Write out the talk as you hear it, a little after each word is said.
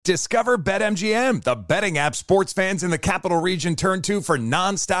Discover BetMGM, the betting app sports fans in the capital region turn to for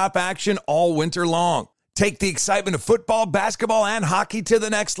nonstop action all winter long. Take the excitement of football, basketball, and hockey to the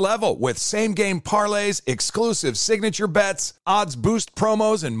next level with same-game parlays, exclusive signature bets, odds boost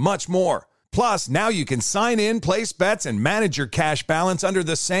promos, and much more. Plus, now you can sign in, place bets, and manage your cash balance under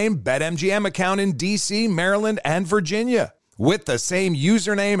the same BetMGM account in D.C., Maryland, and Virginia. With the same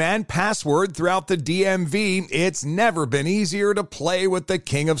username and password throughout the DMV, it's never been easier to play with the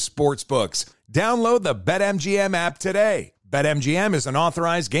king of sportsbooks. Download the BetMGM app today. BetMGM is an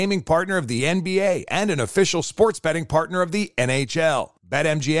authorized gaming partner of the NBA and an official sports betting partner of the NHL.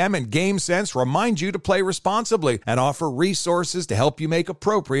 BetMGM and GameSense remind you to play responsibly and offer resources to help you make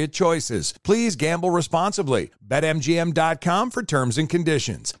appropriate choices. Please gamble responsibly. BetMGM.com for terms and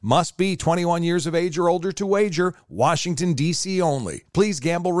conditions. Must be 21 years of age or older to wager. Washington, D.C. only. Please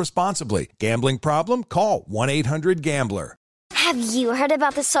gamble responsibly. Gambling problem? Call 1-800-GAMBLER. Have you heard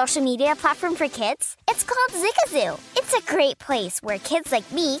about the social media platform for kids? It's called Zigazoo. It's a great place where kids like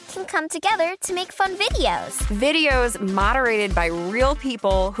me can come together to make fun videos. Videos moderated by real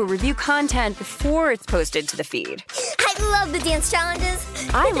people who review content before it's posted to the feed. I love the dance challenges.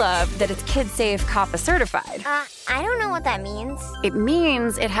 I love that it's Kid Safe COPPA certified. I don't know what that means. It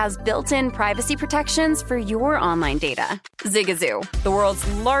means it has built-in privacy protections for your online data. Zigazoo, the world's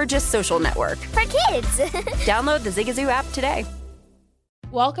largest social network. For kids. Download the Zigazoo app today.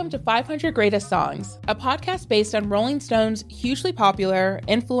 Welcome to 500 Greatest Songs, a podcast based on Rolling Stone's hugely popular,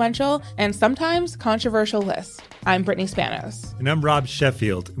 influential, and sometimes controversial list. I'm Brittany Spanos. And I'm Rob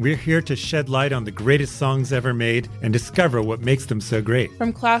Sheffield. We're here to shed light on the greatest songs ever made and discover what makes them so great.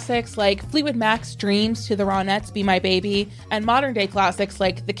 From classics like Fleetwood Mac's Dreams to the Ronettes' Be My Baby, and modern-day classics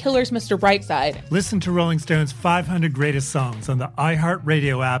like The Killers' Mr. Brightside. Listen to Rolling Stone's 500 Greatest Songs on the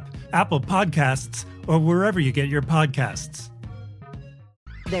iHeartRadio app, Apple Podcasts, or wherever you get your podcasts.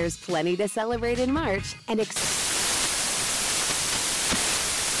 There's plenty to celebrate in March and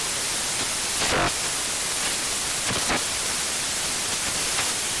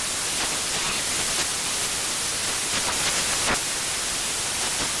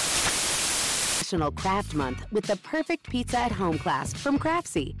National Craft Month with the perfect pizza at home class from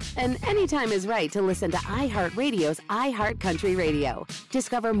Craftsy. And anytime is right to listen to iHeartRadio's iHeartCountry Radio.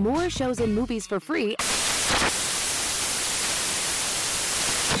 Discover more shows and movies for free.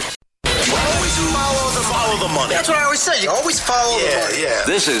 Follow the money. That's what I always say. You always follow the money. Yeah.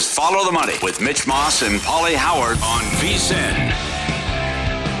 This is Follow the Money with Mitch Moss and Paulie Howard on VSiN.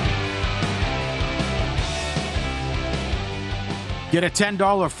 Get a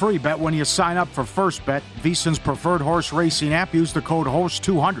 $10 free bet when you sign up for First Bet, VSiN's preferred horse racing app. Use the code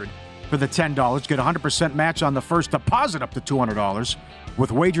HORSE200 for the $10. Get a 100% match on the first deposit up to $200.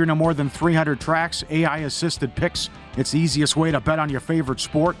 With wagering on more than 300 tracks, AI-assisted picks, it's the easiest way to bet on your favorite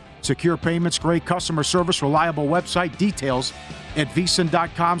sport. Secure payments, great customer service, reliable website. Details at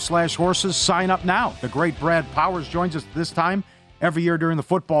vsin.com/horses. Sign up now. The great Brad Powers joins us this time every year during the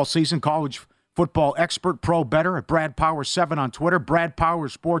football season. College football expert, pro bettor at Brad Powers 7 on Twitter.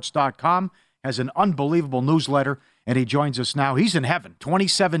 BradPowersports.com has an unbelievable newsletter, and he joins us now. He's in heaven.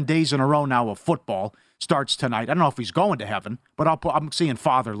 27 days in a row now of football. Starts tonight. I don't know if he's going to heaven, but I'm seeing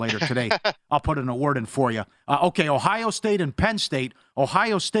Father later today. I'll put in a word in for you. Okay, Ohio State and Penn State.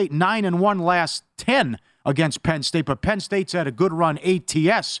 Ohio State 9-1 last 10 against Penn State, but Penn State's had a good run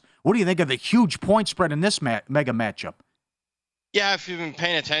ATS. What do you think of the huge point spread in this mega matchup? Yeah, if you've been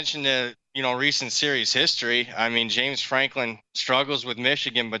paying attention to recent series history, I mean, James Franklin struggles with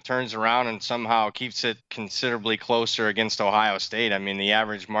Michigan, but turns around and somehow keeps it considerably closer against Ohio State. I mean, the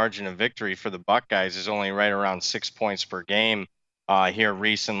average margin of victory for the Buckeyes is only right around 6 points per game here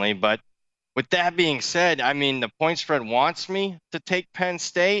recently. But with that being said, I mean, the point spread wants me to take Penn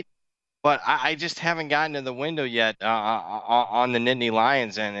State, but I just haven't gotten to the window yet on the Nittany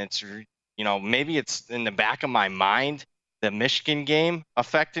Lions. And it's, maybe it's in the back of my mind, the Michigan game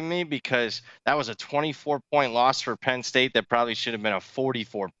affecting me, because that was a 24-point loss for Penn State that probably should have been a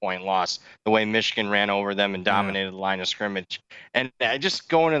 44-point loss, the way Michigan ran over them and dominated the line of scrimmage. And just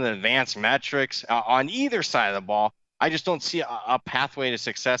going to the advanced metrics on either side of the ball, I just don't see a pathway to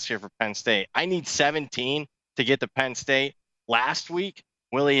success here for Penn State. I need 17 to get to Penn State. Last week,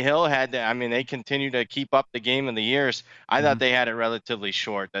 Willie Hill they continue to keep up the game of the years. I thought they had it relatively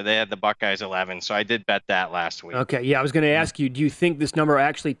short. They had the Buckeyes 11, so I did bet that last week. Okay, yeah, I was going to ask you, do you think this number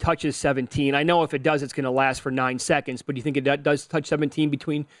actually touches 17? I know if it does, it's going to last for 9 seconds, but do you think it does touch 17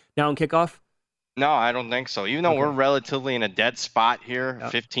 between now and kickoff? No, I don't think so. Even though we're relatively in a dead spot here,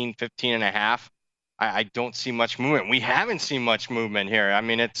 15 and a half, I don't see much movement. We haven't seen much movement here. I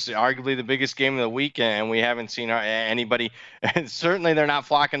mean, it's arguably the biggest game of the weekend, and we haven't seen anybody. And certainly, they're not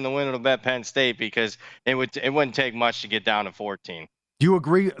flocking the window to bet Penn State because it wouldn't take much to get down to 14. Do you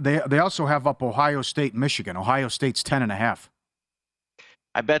agree? They also have up Ohio State, Michigan. Ohio State's 10.5.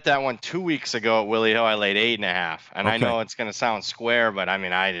 I bet that one 2 weeks ago at Willie Hill. I laid 8.5, and Okay. I know it's going to sound square, but I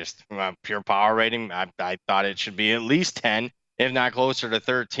mean, pure power rating. I thought it should be at least 10, if not closer to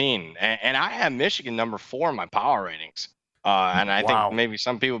 13. And I have Michigan number 4 in my power ratings. And I think maybe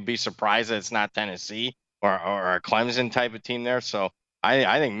some people would be surprised that it's not Tennessee or a Clemson type of team there. So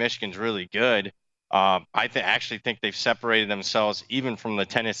I think Michigan's really good. I actually think they've separated themselves even from the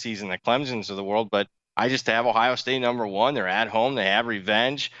Tennessees and the Clemsons of the world, but I just have Ohio State number 1. They're at home. They have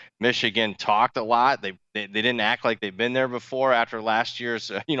revenge. Michigan talked a lot. They didn't act like they've been there before after last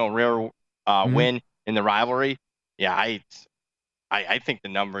year's rare win in the rivalry. Yeah, I think the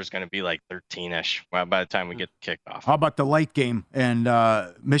number is going to be like 13-ish by the time we get the kickoff. How about the late game and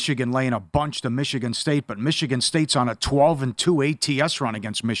Michigan laying a bunch to Michigan State, but Michigan State's on a 12-2 ATS run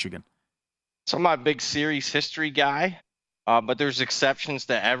against Michigan. So I'm not a big series history guy. But there's exceptions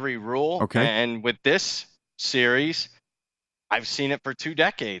to every rule. Okay. And with this series, I've seen it for 2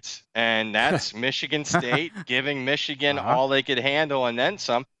 decades. And that's Michigan State giving Michigan all they could handle and then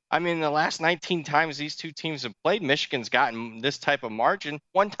some. I mean, the last 19 times these two teams have played, Michigan's gotten this type of margin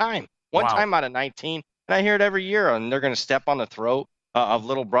one time. One time out of 19. And I hear it every year. And they're going to step on the throat of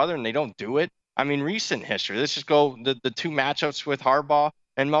little brother, and they don't do it. I mean, recent history. Let's just go the 2 matchups with Harbaugh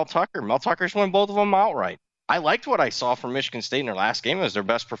and Mel Tucker. Mel Tucker's won both of them outright. I liked what I saw from Michigan State in their last game. It was their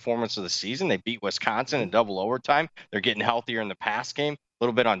best performance of the season. They beat Wisconsin in double overtime. They're getting healthier in the pass game, a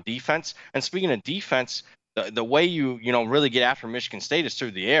little bit on defense. And speaking of defense, the way you really get after Michigan State is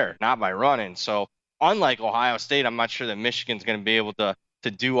through the air, not by running. So unlike Ohio State, I'm not sure that Michigan's going to be able to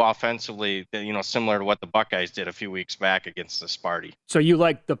do offensively, similar to what the Buckeyes did a few weeks back against the Sparty. So you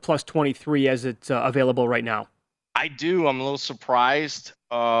like the plus 23 as it's available right now? I do. I'm a little surprised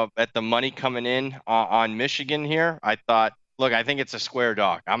at the money coming in on Michigan here. I thought, look, I think it's a square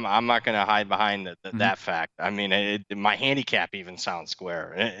dog. I'm not going to hide behind that fact. I mean, my handicap even sounds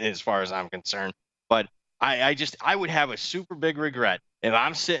square as far as I'm concerned. But I would have a super big regret if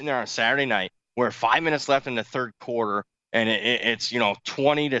I'm sitting there on Saturday night where 5 minutes left in the third quarter and it's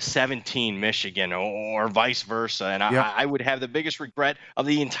 20-17 Michigan or vice versa. And I would have the biggest regret of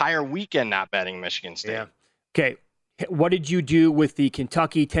the entire weekend not betting Michigan State. Yeah. Okay. What did you do with the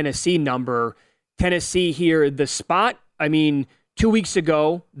Kentucky-Tennessee number? Tennessee here, the spot. I mean, 2 weeks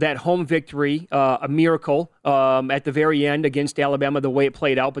ago, that home victory, a miracle at the very end against Alabama, the way it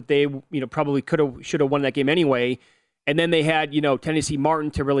played out, but they probably should have won that game anyway. And then they had Tennessee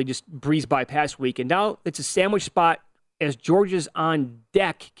Martin to really just breeze by past week. And now it's a sandwich spot as Georgia's on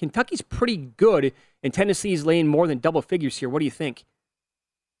deck. Kentucky's pretty good, and Tennessee's laying more than double figures here. What do you think?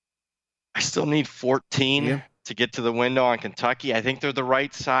 I still need 14 to get to the window on Kentucky. I think they're the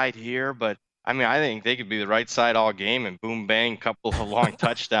right side here, but I mean, I think they could be the right side all game and boom, bang, couple of long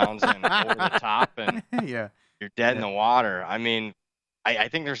touchdowns and over the top, and you're dead in the water. I mean, I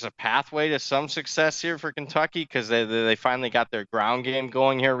think there's a pathway to some success here for Kentucky because they finally got their ground game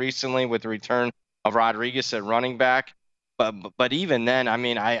going here recently with the return of Rodriguez at running back. But even then, I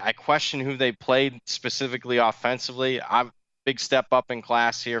mean, I question who they played specifically offensively. Big step up in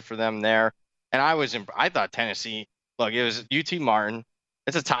class here for them there. And I thought Tennessee, look, it was UT Martin.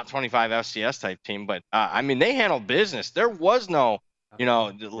 It's a top 25 FCS type team, but I mean, they handled business. There was no,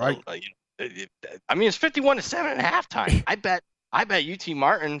 right. I mean, it's 51-7 at halftime. I bet UT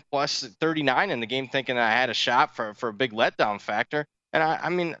Martin plus 39 in the game, thinking I had a shot for a big letdown factor. And I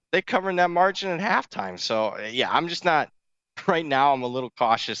mean, they covered that margin at halftime. So yeah, I'm just not right now. I'm a little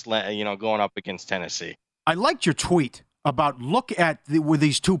cautious, going up against Tennessee. I liked your tweet about look at where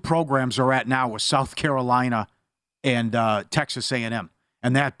these two programs are at now with South Carolina and Texas A&M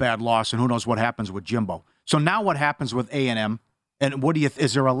and that bad loss, and who knows what happens with Jimbo. So now what happens with A&M, and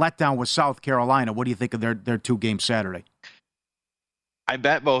is there a letdown with South Carolina? What do you think of their 2 games Saturday? I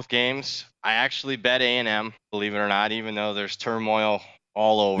bet both games. I actually bet A&M, believe it or not, even though there's turmoil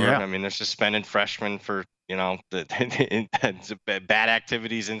all over. Yeah. I mean, they're suspended freshmen for, the bad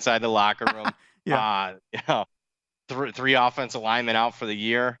activities inside the locker room. 3 offensive linemen out for the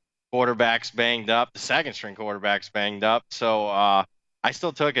year. Quarterback's banged up. The second-string quarterback's banged up. So I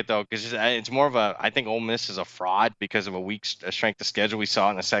still took it, though, because it's more of I think Ole Miss is a fraud because of a weak strength of schedule we saw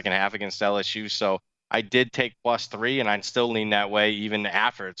in the second half against LSU. So I did take +3, and I'd still lean that way even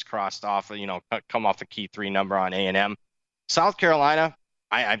after it's crossed off, come off a key 3 number on A&M. South Carolina,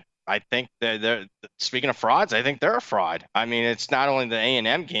 I I think they're speaking of frauds, I think they're a fraud. I mean, it's not only the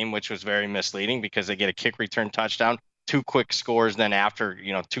A&M game, which was very misleading because they get a kick return touchdown, 2 quick scores, then after,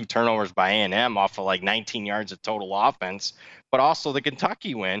 2 turnovers by A&M off of like 19 yards of total offense, but also the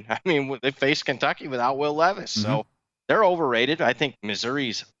Kentucky win. I mean, they faced Kentucky without Will Levis. Mm-hmm. So they're overrated. I think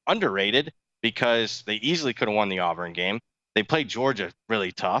Missouri's underrated because they easily could have won the Auburn game. They played Georgia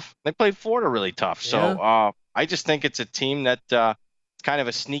really tough. They played Florida really tough. Yeah. So I just think it's a team that it's kind of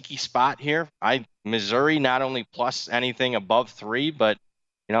a sneaky spot here. Missouri not only plus anything above 3, but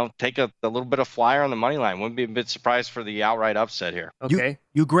take a little bit of flyer on the money line. Wouldn't be a bit surprised for the outright upset here. Okay.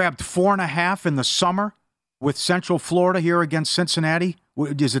 You grabbed 4.5 in the summer with Central Florida here against Cincinnati.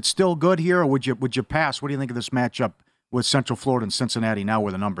 Is it still good here, or would you pass? What do you think of this matchup with Central Florida and Cincinnati now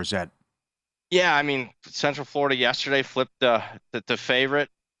where the number's at? Yeah, I mean, Central Florida yesterday flipped the favorite.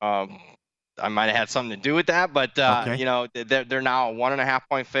 I might have had something to do with that, but okay. They're now a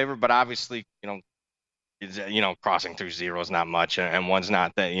 1.5-point favorite. But obviously, crossing through 0 is not much, and 1's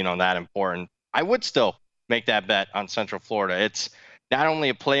not that important. I would still make that bet on Central Florida. It's not only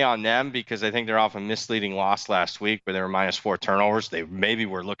a play on them because I think they're off a misleading loss last week where they were -4 turnovers. They maybe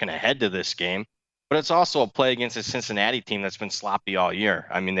were looking ahead to this game. But it's also a play against a Cincinnati team that's been sloppy all year.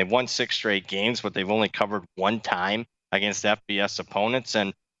 I mean, they've won 6 straight games, but they've only covered 1 time against FBS opponents.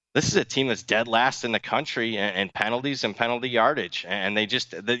 And this is a team that's dead last in the country in penalties and penalty yardage. And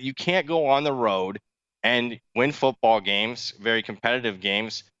you can't go on the road and win football games, very competitive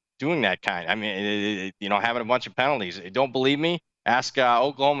games, doing that kind. I mean, having a bunch of penalties. Don't believe me? Ask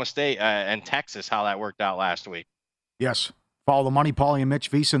Oklahoma State and Texas how that worked out last week. Yes. Follow the money, Paulie and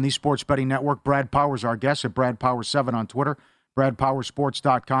Mitch VSiN, the Sports Betting Network. Brad Powers, our guest at BradPower7 on Twitter,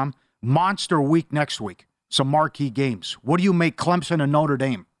 BradPowerSports.com. Monster week next week. Some marquee games. What do you make Clemson and Notre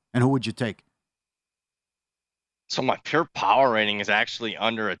Dame, and who would you take? So my pure power rating is actually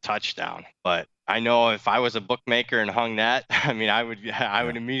under a touchdown, but I know if I was a bookmaker and hung that, I mean, I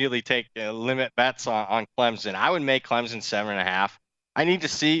would immediately take limit bets on Clemson. I would make Clemson 7.5. I need to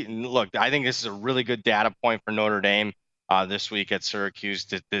see. Look, I think this is a really good data point for Notre Dame. This week at Syracuse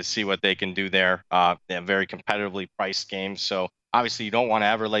to see what they can do there. They have very competitively priced games. So obviously you don't want to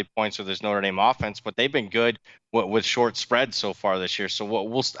ever lay points with this Notre Dame offense, but they've been good with short spreads so far this year.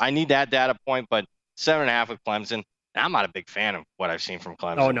 So I need that data point, but 7.5 with Clemson. And I'm not a big fan of what I've seen from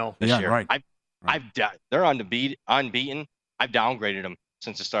Clemson. Oh, no. This year. Right. They're unbeaten. I've downgraded them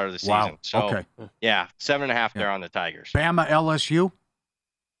since the start of the season. Wow. So okay. Yeah, 7.5 there on the Tigers. Bama LSU?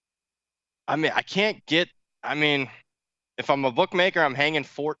 I mean, if I'm a bookmaker, I'm hanging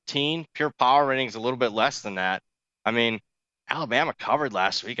 14. Pure power rating is a little bit less than that. I mean, Alabama covered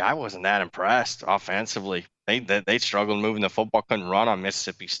last week. I wasn't that impressed offensively. They struggled moving the football, couldn't run on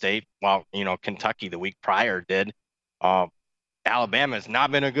Mississippi State, while Kentucky the week prior did. Alabama has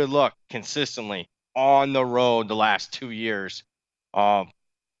not been a good look consistently on the road the last 2 years. The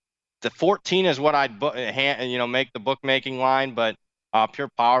 14 is what I'd make the bookmaking line, but pure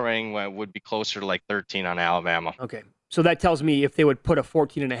power rating would be closer to like 13 on Alabama. Okay. So that tells me if they would put a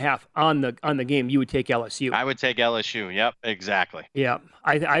 14.5 on the game, you would take LSU. I would take LSU. Yep, exactly. Yeah,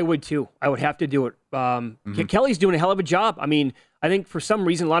 I would too. I would have to do it. Kelly's doing a hell of a job. I mean, I think for some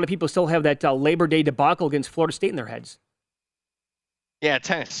reason, a lot of people still have that Labor Day debacle against Florida State in their heads. Yeah,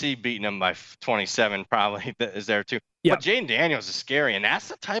 Tennessee beating them by 27 probably is there too. Yep. But Jayden Daniels is scary, and that's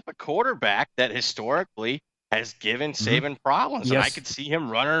the type of quarterback that historically has given Saban problems. Yes. And I could see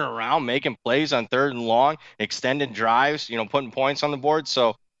him running around, making plays on 3rd and long, extended drives, putting points on the board.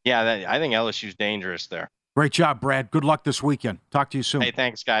 So, yeah, I think LSU's dangerous there. Great job, Brad. Good luck this weekend. Talk to you soon. Hey,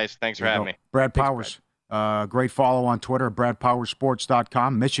 thanks, guys. Thanks for having me. Brad Powers. Great follow on Twitter,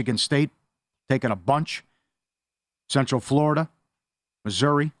 BradPowerSports.com. Michigan State taking a bunch. Central Florida,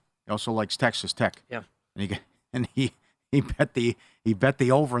 Missouri. He also likes Texas Tech. Yeah. And he bet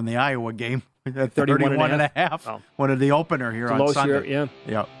the over in the Iowa game. 31.5. Oh. One of the opener here on Sunday.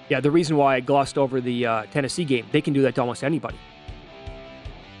 Yeah. The reason why I glossed over the Tennessee game, they can do that to almost anybody.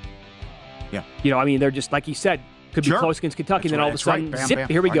 Yeah. I mean, they're just, like you said, could be close against Kentucky, and then all of a sudden, bam, zip, bam.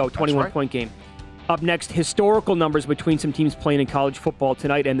 here we go, 21-point game. Up next, historical numbers between some teams playing in college football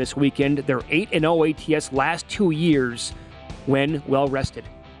tonight and this weekend. They're 8-0 ATS last 2 years when well rested.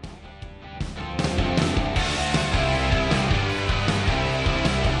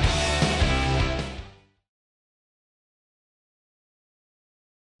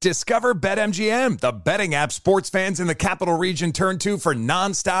 Discover BetMGM, the betting app sports fans in the capital region turn to for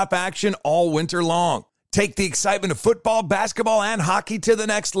nonstop action all winter long. Take the excitement of football, basketball, and hockey to the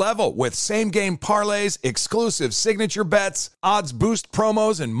next level with same-game parlays, exclusive signature bets, odds boost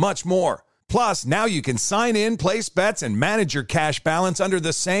promos, and much more. Plus, now you can sign in, place bets, and manage your cash balance under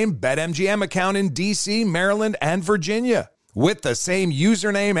the same BetMGM account in D.C., Maryland, and Virginia. With the same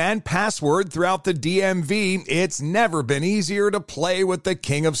username and password throughout the DMV, it's never been easier to play with the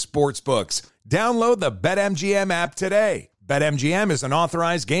king of sportsbooks. Download the BetMGM app today. BetMGM is an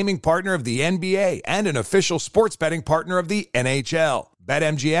authorized gaming partner of the NBA and an official sports betting partner of the NHL.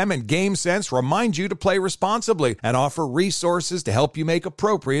 BetMGM and GameSense remind you to play responsibly and offer resources to help you make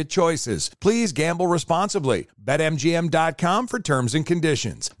appropriate choices. Please gamble responsibly. BetMGM.com for terms and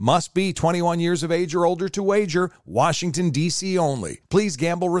conditions. Must be 21 years of age or older to wager. Washington, D.C. only. Please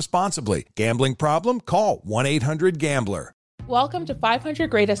gamble responsibly. Gambling problem? Call 1-800-GAMBLER. Welcome to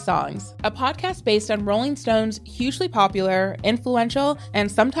 500 Greatest Songs, a podcast based on Rolling Stone's hugely popular, influential,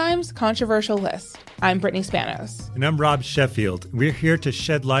 and sometimes controversial list. I'm Brittany Spanos. And I'm Rob Sheffield. We're here to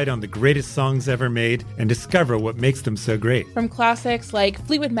shed light on the greatest songs ever made and discover what makes them so great. From classics like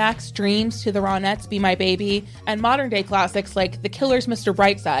Fleetwood Mac's Dreams to the Ronettes' Be My Baby, and modern-day classics like The Killer's Mr.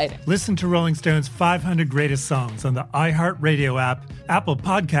 Brightside. Listen to Rolling Stone's 500 Greatest Songs on the iHeartRadio app, Apple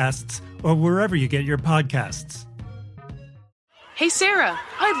Podcasts, or wherever you get your podcasts. Hey Sarah,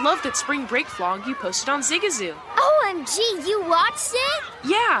 I love that spring break vlog you posted on Zigazoo. OMG, you watched it?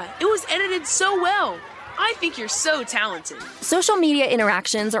 Yeah, it was edited so well. I think you're so talented. Social media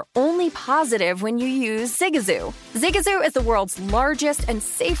interactions are only positive when you use Zigazoo. Zigazoo is the world's largest and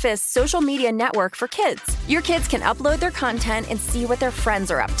safest social media network for kids. Your kids can upload their content and see what their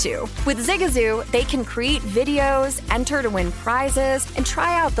friends are up to. With Zigazoo, they can create videos, enter to win prizes, and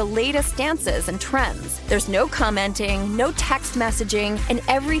try out the latest dances and trends. There's no commenting, no text messaging, and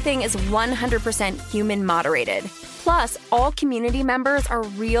everything is 100% human moderated. Plus, all community members are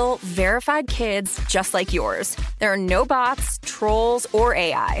real, verified kids just like yours. There are no bots, trolls, or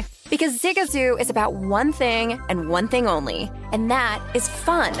AI. Because Zigazoo is about one thing and one thing only, and that is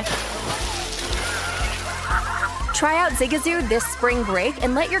fun. Try out Zigazoo this spring break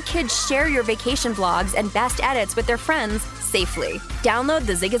and let your kids share your vacation vlogs and best edits with their friends safely. Download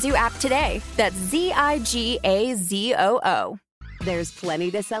the Zigazoo app today. That's Zigazoo. There's plenty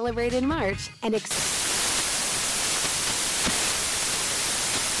to celebrate in March and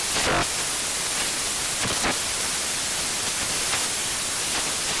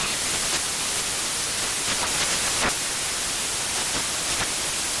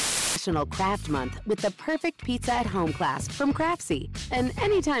National Craft Month with the perfect pizza at home class from Craftsy. And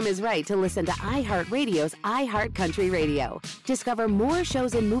anytime is right to listen to iHeartRadio's iHeart Country Radio. Discover more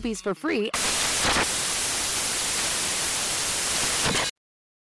shows and movies for free.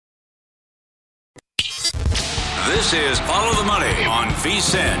 This is Follow the Money on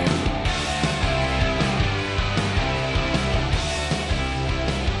VSiN.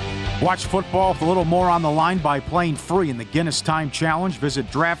 Watch football with a little more on the line by playing free in the Guinness Time Challenge.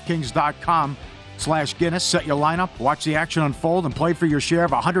 Visit DraftKings.com/Guinness. Set your lineup, watch the action unfold, and play for your share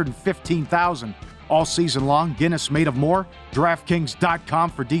of $115,000 all season long. Guinness made of more.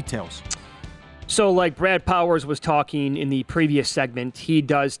 DraftKings.com for details. So like Brad Powers was talking in the previous segment, he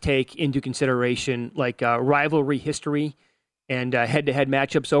does take into consideration like rivalry history and head-to-head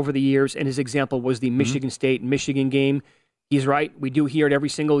matchups over the years. And his example was the Michigan State-Michigan game. He's right. We do hear it every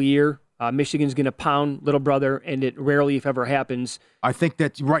single year. Michigan's going to pound Little Brother, and it rarely, if ever, happens. I think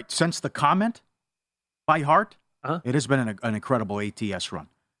that's right. Since the comment by Hart, it has been an incredible ATS run.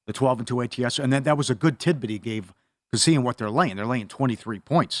 The 12-2 ATS. And then that was a good tidbit he gave because seeing what they're laying. They're laying 23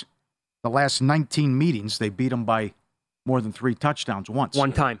 points. The last 19 meetings, they beat them by more than 3 touchdowns once.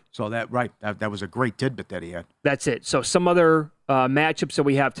 One time. So that was a great tidbit that he had. That's it. So some other matchups that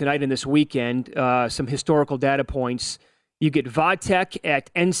we have tonight and this weekend, some historical data points. You get Vodtech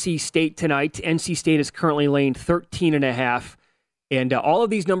at NC State tonight. NC State is currently laying 13.5. And all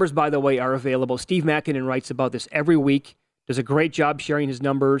of these numbers, by the way, are available. Steve Makinen writes about this every week. Does a great job sharing his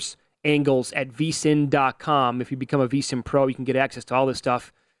numbers, angles at vsin.com. If you become a vsin pro, you can get access to all this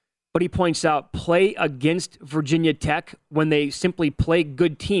stuff. But he points out, play against Virginia Tech when they simply play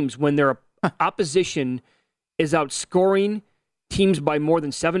good teams, when their opposition is outscoring teams by more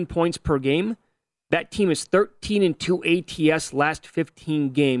than 7 points per game. That team is 13-2 ATS last 15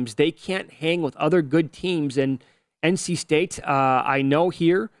 games. They can't hang with other good teams. And NC State, I know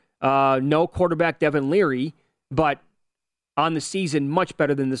here, no quarterback Devin Leary, but on the season, much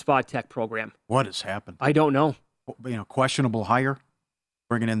better than this Vodtech program. What has happened? I don't know. Questionable hire,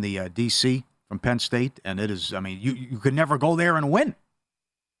 bringing in the DC from Penn State, and it is, you could never go there and win.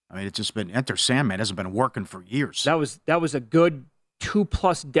 It's just been, Enter Sandman hasn't been working for years. That was a good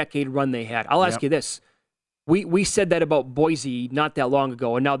 2+ decade run they had. I'll ask you this. We said that about Boise not that long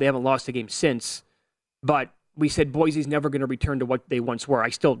ago, and now they haven't lost a game since. But we said Boise's never going to return to what they once were.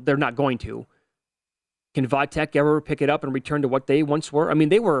 They're not going to. Can Vodtech ever pick it up and return to what they once were? I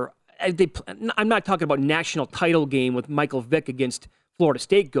mean, I'm not talking about national title game with Michael Vick against Florida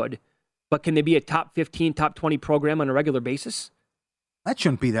State good, but can they be a top 15, top 20 program on a regular basis? That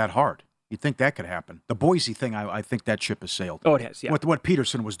shouldn't be that hard. You'd think that could happen. The Boise thing, I think that ship has sailed. Oh, it has, yeah. What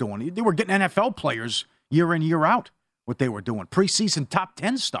Peterson was doing. They were getting NFL players year in, year out, what they were doing. Preseason top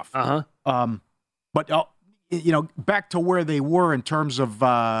 10 stuff. Uh-huh. But, back to where they were in terms of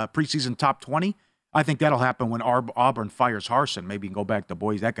preseason top 20, I think that'll happen when Auburn fires Harsin. Maybe you can go back to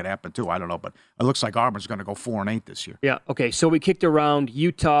Boise. That could happen too. I don't know. But it looks like Auburn's going to go 4-8 this year. Yeah, okay. So we kicked around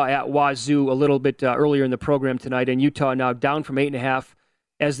Utah at Wazoo a little bit earlier in the program tonight, and Utah now down from 8.5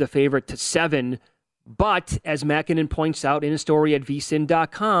 as the favorite to 7. But as Makinen points out in a story at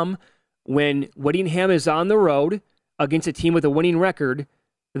vsin.com, when Whittingham is on the road against a team with a winning record,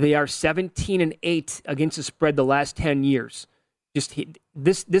 they are 17-8 against the spread the last 10 years.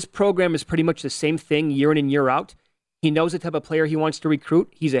 This program is pretty much the same thing year in and year out. He knows the type of player he wants to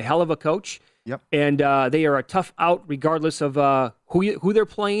recruit. He's a hell of a coach. Yep. And they are a tough out regardless of who they're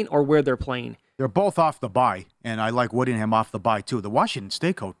playing or where they're playing. They're both off the bye, and I like Whittingham off the bye too. The Washington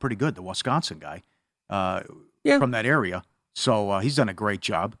State coach, pretty good, the Wisconsin guy from that area. So he's done a great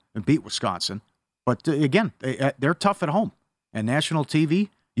job and beat Wisconsin. But again, they're tough at home. And national TV,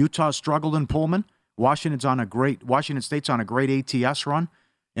 Utah struggled in Pullman. Washington State's on a great ATS run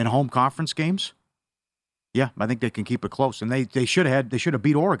in home conference games. Yeah, I think they can keep it close, and they should have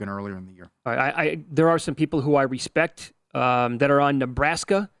beat Oregon earlier in the year. All right, there are some people who I respect that are on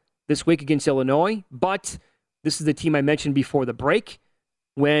Nebraska this week against Illinois, but this is the team I mentioned before the break.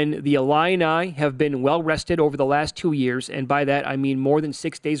 When the Illini have been well rested over the last 2 years, and by that I mean more than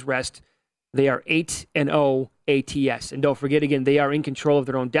 6 days rest, they are 8-0 ATS. And don't forget, again, they are in control of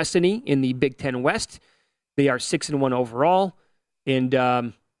their own destiny in the Big Ten West. They are 6-1 overall. And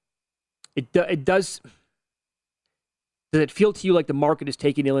it does it feel to you like the market is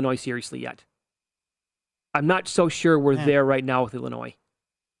taking Illinois seriously yet? I'm not so sure we're there right now with Illinois.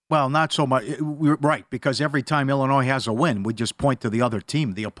 Well, not so much. We're right, because every time Illinois has a win, we just point to the other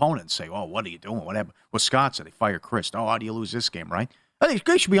team, the opponent, and say, oh, what are you doing? What happened? Wisconsin, they fire Chris. Oh, how do you lose this game, right? I think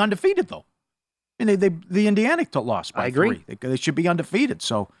they should be undefeated, though. And the Indiana lost by 3. They should be undefeated.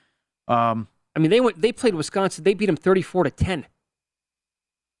 So, I mean, they played Wisconsin. They beat them 34-10.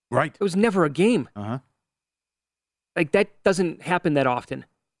 Right. It was never a game. Uh-huh. Like, that doesn't happen that often,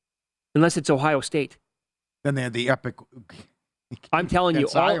 unless it's Ohio State. Then they had the epic. I'm telling you,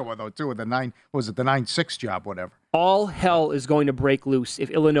 Iowa though too with the 9-6 job, whatever. All hell is going to break loose if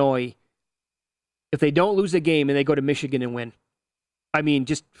Illinois, if they don't lose a game and they go to Michigan and win. I mean,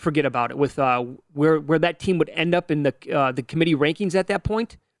 just forget about it. With where that team would end up in the committee rankings at that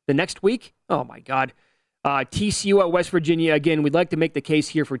point, the next week. Oh my God, TCU at West Virginia again. We'd like to make the case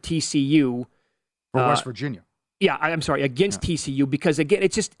here for TCU for West Virginia. Yeah, I'm sorry, against TCU because again,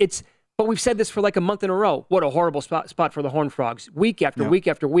 it's. But we've said this for like a month in a row. What a horrible spot for the Horned Frogs, week after week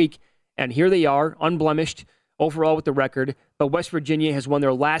after week, and here they are, unblemished overall with the record. But West Virginia has won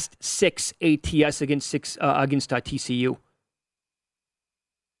their last 6 ATS against TCU.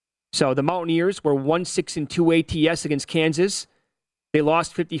 So the Mountaineers were 1-6-2 ATS against Kansas. They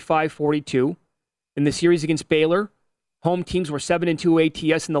lost 55-42. In the series against Baylor, home teams were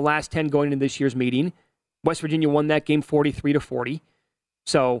 7-2 ATS in the last 10 going into this year's meeting. West Virginia won that game 43-40.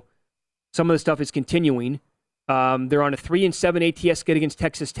 So some of the stuff is continuing. They're on a 3-7 ATS skid against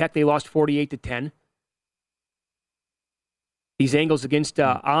Texas Tech. They lost 48-10. These angles against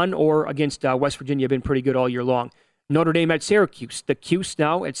against West Virginia have been pretty good all year long. Notre Dame at Syracuse. The Cuse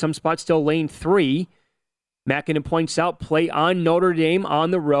now at some spots still lane 3. Makinen points out play on Notre Dame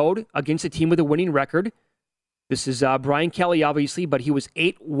on the road against a team with a winning record. This is Brian Kelly, obviously, but he was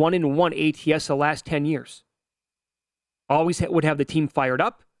 8-1-1 ATS the last 10 years. Always would have the team fired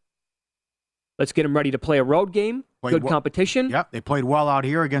up. Let's get them ready to play a road game. Good competition. Yeah, they played well out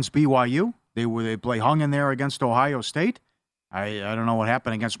here against BYU. They hung in there against Ohio State. I don't know what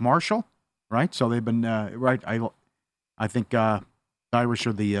happened against Marshall, right? So they've been right. I think Irish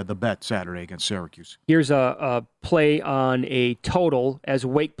are the bet Saturday against Syracuse. Here's a play on a total as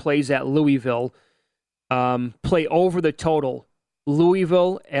Wake plays at Louisville. Play over the total.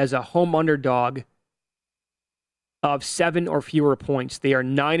 Louisville as a home underdog of 7 or fewer points. They are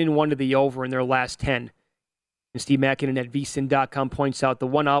 9-1 to the over in their last 10. And Steve Makinen at vsin.com points out the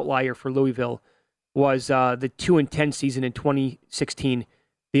one outlier for Louisville was the 2-10 season in 2016.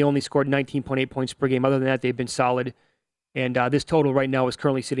 They only scored 19.8 points per game. Other than that, they've been solid. And this total right now is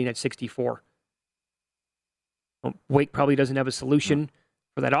currently sitting at 64. Wake probably doesn't have a solution.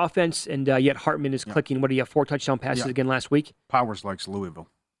 for that offense, and yet Hartman is clicking. What do you have? 4 touchdown passes again last week? Powers likes Louisville.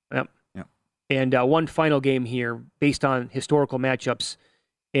 Yep. And one final game here based on historical matchups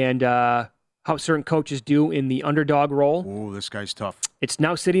and how certain coaches do in the underdog role. Oh, this guy's tough. It's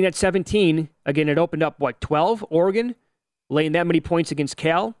now sitting at 17. Again, it opened up, 12? Oregon laying that many points against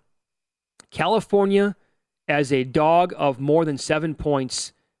Cal. California as a dog of more than 7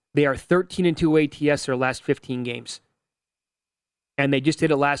 points. They are 13-2 ATS their last 15 games. And they just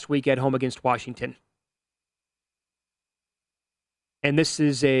did it last week at home against Washington. And this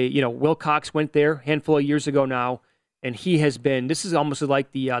is Wilcox went there a handful of years ago now, and he has been, this is almost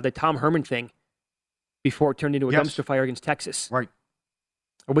like the Tom Herman thing before it turned into a dumpster fire against Texas. Right.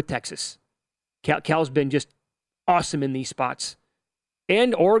 Or with Texas. Cal's been just awesome in these spots.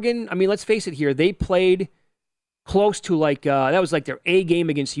 And Oregon, I mean, let's face it here, they played close to that was like their A game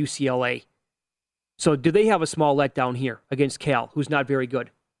against UCLA. So do they have a small letdown here against Cal, who's not very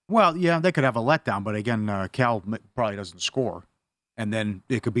good? Well, yeah, they could have a letdown, but again, Cal probably doesn't score. And then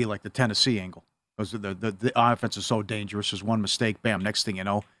it could be like the Tennessee angle. Because the offense is so dangerous. There's one mistake, bam, next thing you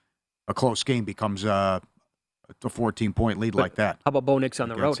know, a close game becomes a 14-point lead like that. How about Bo Nix on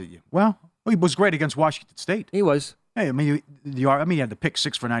the road? Well, he was great against Washington State. He was. Hey, I mean, he had the pick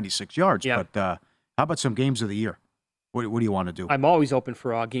 6 for 96 yards. Yeah. But how about some games of the year? What do you want to do? I'm always open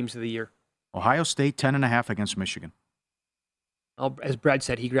for games of the year. Ohio State, 10.5 against Michigan. As Brad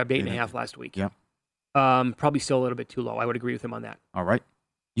said, he grabbed 8.5 last week. Yeah. Probably still a little bit too low. I would agree with him on that. All right.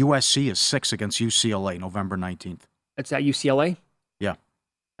 USC is 6 against UCLA, November 19th. That's at UCLA? Yeah.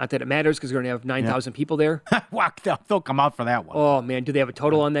 Not that it matters because they're going to have 9,000 people there. They'll come out for that one. Oh, man. Do they have a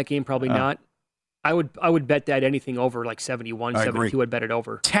total on that game? Probably not. I would bet that anything over like 71, 72, I'd bet it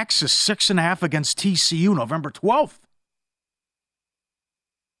over. Texas, 6.5 against TCU, November 12th.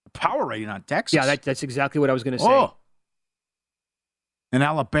 The power rating on Texas. Yeah, that's exactly what I was going to say. Oh. And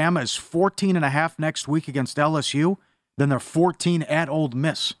Alabama is 14.5 next week against LSU. Then they're 14 at Ole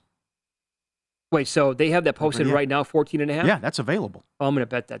Miss. Wait, so they have that posted right now, 14.5? Yeah, that's available. Oh, I'm going to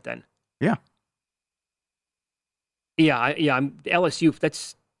bet that then. Yeah. I'm LSU.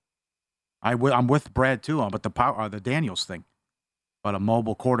 That's. I'm with Brad too, but the Daniels thing, but a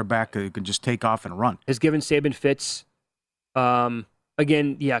mobile quarterback who can just take off and run has given Saban fits. Again,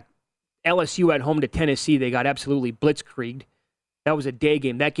 LSU at home to Tennessee, they got absolutely blitzkrieged. That was a day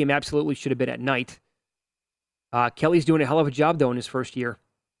game. That game absolutely should have been at night. Kelly's doing a hell of a job, though, in his first year.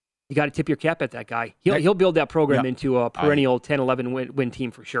 You got to tip your cap at that guy. He'll build that program into a perennial 10-11 win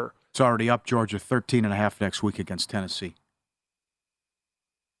team for sure. It's already up, Georgia, 13.5 next week against Tennessee.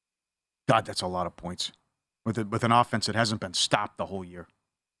 God, that's a lot of points. With an offense that hasn't been stopped the whole year.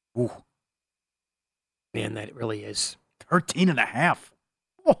 Ooh. Man, that really is. 13.5.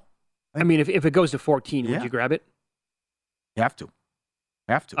 Oh. I mean, if it goes to 14, would you grab it? You have to.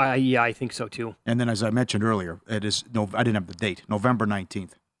 I think so too. And then, as I mentioned earlier, I didn't have the date. November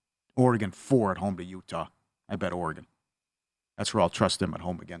 19th. Oregon 4 at home to Utah. I bet Oregon. That's where I'll trust them at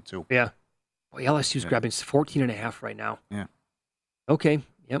home again too. Yeah. Boy, LSU's grabbing 14.5 right now. Yeah. Okay.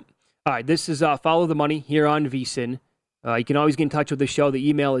 Yep. All right. This is Follow the Money here on VSiN. You can always get in touch with the show. The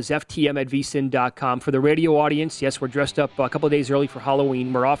email is ftm@vsin.com. For the radio audience, yes, we're dressed up a couple of days early for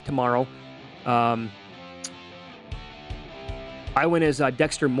Halloween. We're off tomorrow. I went as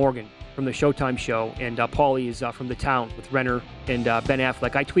Dexter Morgan from the Showtime show, and Paulie is from The Town with Renner and Ben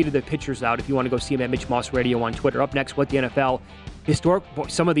Affleck. I tweeted the pictures out if you want to go see him at Mitch Moss Radio on Twitter. Up next, What the NFL. Historic,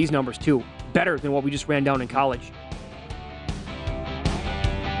 some of these numbers, too. Better than what we just ran down in college.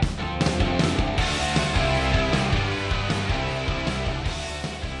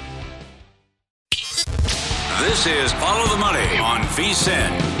 This is Follow the Money on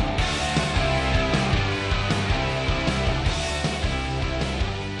VSiN.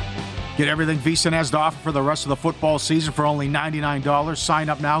 Get everything VSiN has to offer for the rest of the football season for only $99. Sign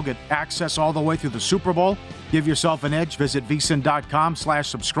up now. Get access all the way through the Super Bowl. Give yourself an edge. Visit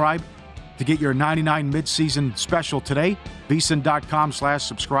vsin.com/subscribe to get your $99 midseason special today.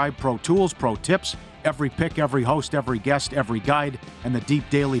 vsin.com/subscribe. Pro tools, pro tips, every pick, every host, every guest, every guide, and the deep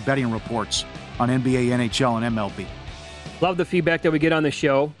daily betting reports on NBA, NHL, and MLB. Love the feedback that we get on the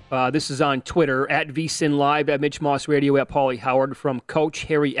show. This is on Twitter, at VSiN Live, at Mitch Moss Radio, at Paulie Howard, from Coach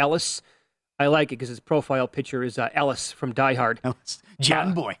Harry Ellis. I like it because his profile picture is Ellis from Die Hard. Ellis.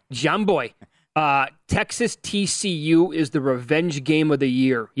 John Boy. John Boy. Texas TCU is the revenge game of the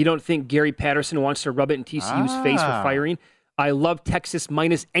year. You don't think Gary Patterson wants to rub it in TCU's face for firing? I love Texas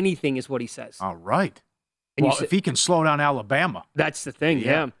minus anything is what he says. All right. And well, if he can slow down Alabama. That's the thing,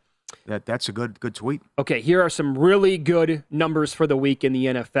 yeah. That's a good tweet. Okay, here are some really good numbers for the week in the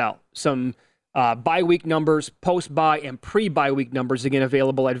NFL. Some Bye week numbers, post-bye, and pre-bye week numbers, again,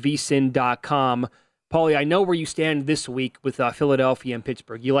 available at vsin.com. Paulie, I know where you stand this week with Philadelphia and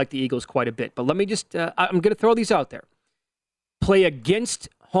Pittsburgh. You like the Eagles quite a bit, but let me just, I'm going to throw these out there. Play against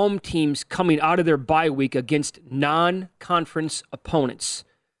home teams coming out of their bye week against non-conference opponents.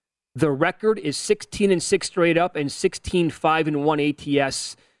 The record is 16-6 straight up and 16-5-1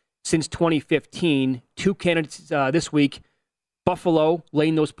 ATS since 2015. Two candidates this week. Buffalo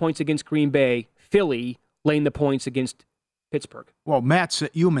laying those points against Green Bay. Philly laying the points against Pittsburgh. Well, Matt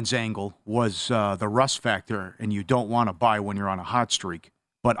Human's angle was the rust factor, and you don't want to buy when you're on a hot streak.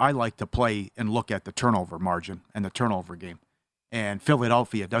 But I like to play and look at the turnover margin and the turnover game. And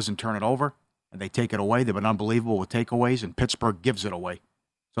Philadelphia doesn't turn it over, and they take it away. They've been unbelievable with takeaways, and Pittsburgh gives it away.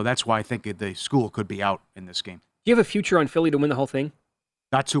 So that's why I think the school could be out in this game. Do you have a future on Philly to win the whole thing?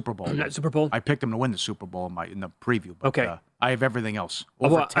 Not Super Bowl. Not Super Bowl? I picked them to win the Super Bowl in the preview. But, okay. I have everything else.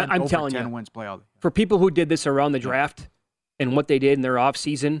 I'm telling 10 you, wins, play out. For people who did this around the draft and what they did in their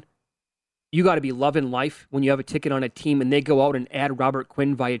offseason, you got to be loving life when you have a ticket on a team and they go out and add Robert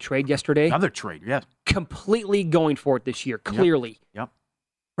Quinn via trade yesterday. Another trade, yes. Completely going for it this year, clearly. Yep.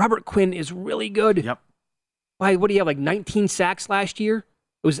 Robert Quinn is really good. Yep. Why? What do you have, like 19 sacks last year?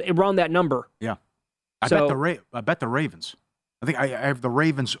 It was around that number. Yeah. I bet the Ravens. I think I have the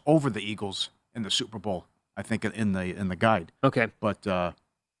Ravens over the Eagles in the Super Bowl. I think in the guide. Okay. But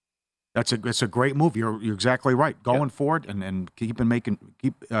it's a great move. You're exactly right. Going forward and keep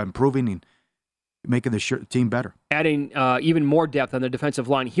improving and making the team better. Adding even more depth on the defensive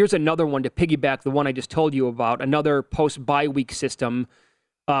line. Here's another one to piggyback the one I just told you about. Another post-bye week system.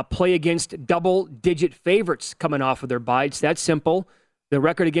 Play against double-digit favorites coming off of their bye. It's that simple. The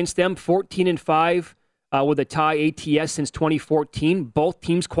record against them, 14-5 with a tie ATS since 2014. Both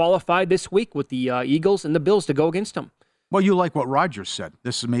teams qualified this week with the Eagles and the Bills to go against them. Well, you like what Rodgers said.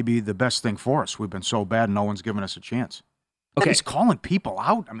 This is maybe the best thing for us. We've been so bad, no one's given us a chance. Okay. He's calling people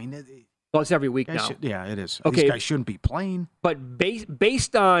out. I mean, well, it's every week now. It is. Okay. These guys shouldn't be playing. But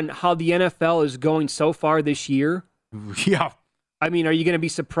based on how the NFL is going so far this year, yeah. I mean, are you going to be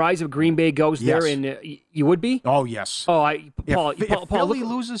surprised if Green Bay goes there? And you would be? Oh, yes. Oh, Paul, Philly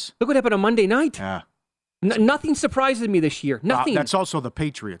loses. Look what happened on Monday night. Yeah. Nothing surprises me this year. Nothing. That's also the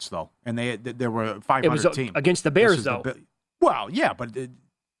Patriots, though, and they were a 500 team against the Bears, though. Well, yeah, but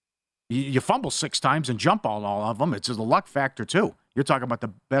you fumble 6 times and jump all of them. It's a luck factor too. You're talking about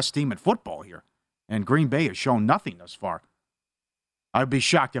the best team in football here, and Green Bay has shown nothing thus far. I'd be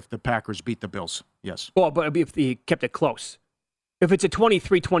shocked if the Packers beat the Bills. Yes. Well, but if they kept it close. If it's a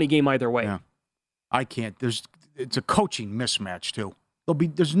 23-20 game either way. Yeah. I can't. It's a coaching mismatch, too.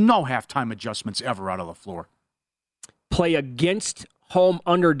 There's no halftime adjustments ever out of the floor. Play against home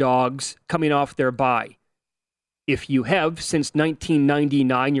underdogs coming off their bye. If you have since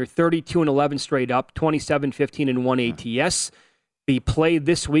 1999, you're 32-11 straight up, 27-15-1 ATS. The play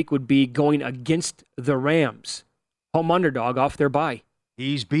this week would be going against the Rams. Home underdog off their bye.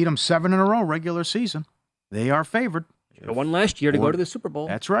 He's beat them 7 in a row regular season. They are favored. They won last year to go to the Super Bowl.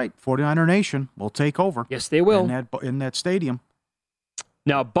 That's right. 49er Nation will take over. Yes, they will. In that stadium.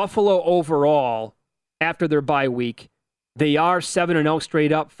 Now, Buffalo overall, after their bye week, they are 7-0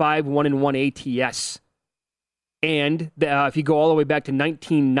 straight up, 5-1-1 ATS. And if you go all the way back to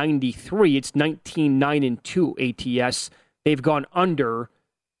 1993, it's 19-9-2 ATS. They've gone under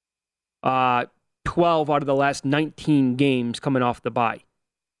 12 out of the last 19 games coming off the bye.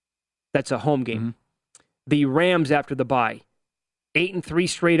 That's a home game. Mm-hmm. The Rams after the bye, 8-3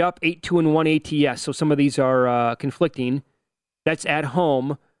 straight up, 8-2-1 ATS. So some of these are conflicting. That's at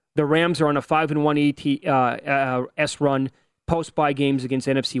home. The Rams are on a 5-1 ATS run, post-bye games against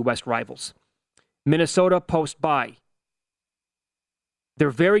NFC West rivals. Minnesota post-bye. They're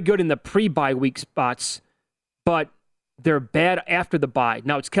very good in the pre-bye week spots, but they're bad after the bye.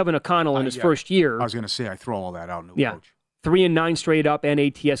 Now it's Kevin O'Connell in his first year. I was going to say, I throw all that out, new coach. 3-9 straight up and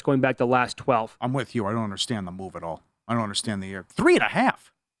ATS going back the last 12. I'm with you. I don't understand the move at all. I don't understand the year. 3.5.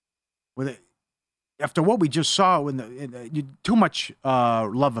 With it, after what we just saw, too much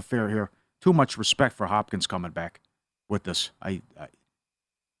love affair here. Too much respect for Hopkins coming back with this. I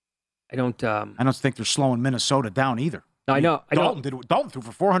don't think they're slowing Minnesota down either. No, I know. Dalton threw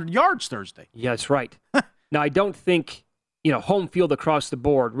for 400 yards Thursday. Yeah, that's right. Now I don't think home field across the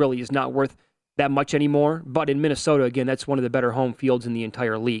board really is not worth that much anymore. But in Minnesota, again, that's one of the better home fields in the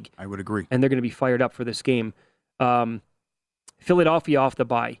entire league. I would agree. And they're going to be fired up for this game. Philadelphia off the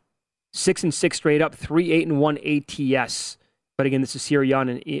bye. 6-6 straight up, 3-8-1 ATS. But again, this is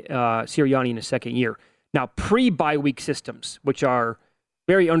Sirianni in his second year. Now, pre-bye week systems, which are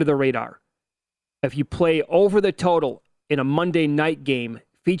very under the radar. If you play over the total in a Monday night game,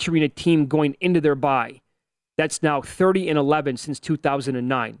 featuring a team going into their bye. That's now 30-11 since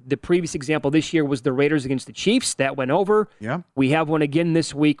 2009. The previous example this year was the Raiders against the Chiefs. That went over. Yeah. We have one again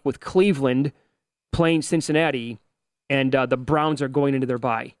this week with Cleveland playing Cincinnati, and the Browns are going into their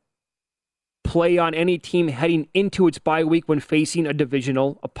bye. Play on any team heading into its bye week when facing a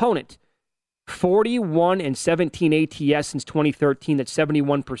divisional opponent. 41-17 ATS since 2013. That's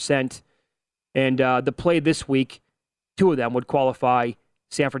 71%. And the play this week, two of them would qualify,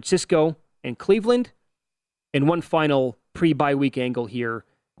 San Francisco and Cleveland. And one final pre-bye week angle here.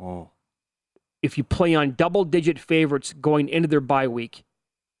 Oh. If you play on double-digit favorites going into their bye week,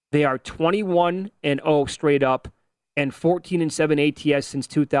 they are 21-0 straight up and 14-7 ATS since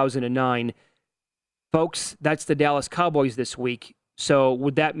 2009. Folks, that's the Dallas Cowboys this week. So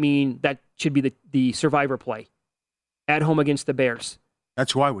would that mean that should be the survivor play at home against the Bears?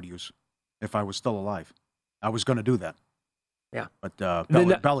 That's who I would use if I was still alive. I was going to do that. Yeah. But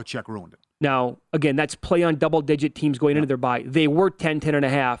Belichick ruined it. Now, again, that's play on double-digit teams going into their bye. They were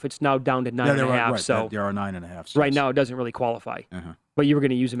 10.5. It's now down to 9.5. Right. So there are 9.5. So right now, it doesn't really qualify. Uh-huh. But you were going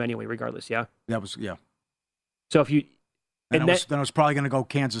to use them anyway, regardless, yeah? Yeah. So if you... then I was probably going to go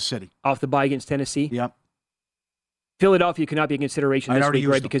Kansas City. Off the bye against Tennessee? Yep. Philadelphia cannot be a consideration this week,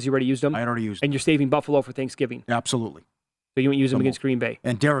 right? Because you already used them? I already used them. And you're saving Buffalo for Thanksgiving? Absolutely. So you won't use them against Green Bay?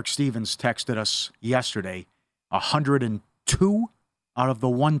 And Derek Stevens texted us yesterday, 102 out of the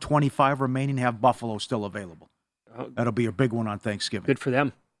 125 remaining have Buffalo still available. That'll be a big one on Thanksgiving. Good for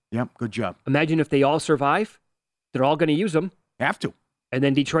them. Yep, good job. Imagine if they all survive. They're all going to use them. Have to. And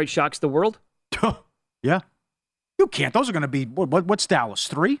then Detroit shocks the world? Yeah. You can't. Those are going to be, what's Dallas,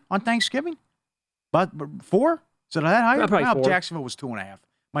 3 on Thanksgiving? But 4? Is it that higher? Probably 4. Jacksonville was 2.5.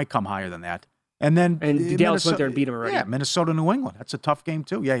 Might come higher than that. And Dallas went there and beat them already. Yeah, Minnesota, New England. That's a tough game,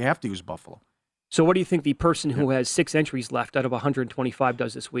 too. Yeah, you have to use Buffalo. So what do you think the person who has 6 entries left out of 125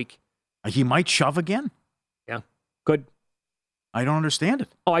 does this week? He might shove again. Yeah. Good. I don't understand it.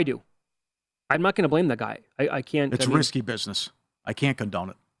 Oh, I do. I'm not going to blame the guy. I can't. It's risky business. I can't condone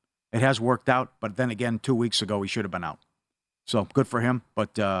it. It has worked out, but then again, 2 weeks ago, he should have been out. So good for him.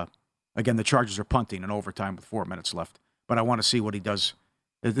 But again, the Chargers are punting in overtime with 4 minutes left. But I want to see what he does.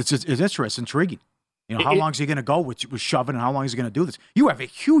 It's interesting. It's intriguing. You know, how long is he going to go with shoving, and how long is he going to do this? You have a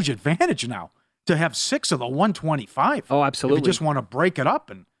huge advantage now to have 6 of the 125. Oh, absolutely. If you just want to break it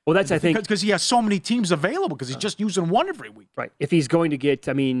up. Well, that's, I think... Because he has so many teams available because he's just using one every week. Right. If he's going to get,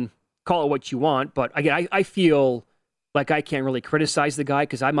 call it what you want, but again, I feel like I can't really criticize the guy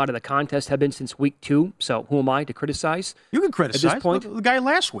because I'm out of the contest, have been since week 2, so who am I to criticize? You can criticize. At this point? The guy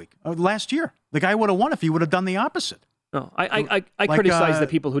last year. The guy would have won if he would have done the opposite. No, I criticize the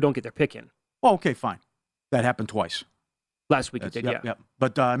people who don't get their pick in. Oh, okay, fine. That happened twice. Last week it did, yeah.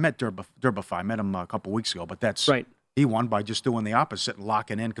 But I met Durbify. I met him a couple weeks ago, but that's right. He won by just doing the opposite and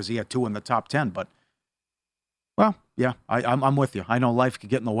locking in because he had 2 in the top 10. But, well, yeah, I'm with you. I know life could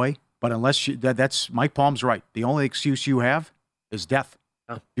get in the way, but unless that's Mike Palm's right. The only excuse you have is death.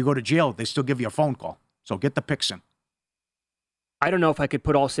 If you go to jail, they still give you a phone call. So get the picks in. I don't know if I could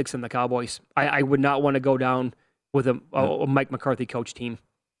put all 6 in the Cowboys. I would not want to go down with a Mike McCarthy coach team.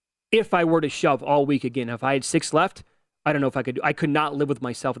 If I were to shove all week again, if I had 6 left, I don't know if I could. I could not live with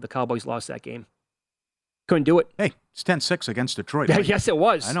myself if the Cowboys lost that game. Couldn't do it. Hey, it's 10-6 against Detroit. Yes, it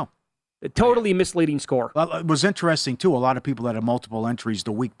was. I know. A totally misleading score. It was interesting, too. A lot of people that had multiple entries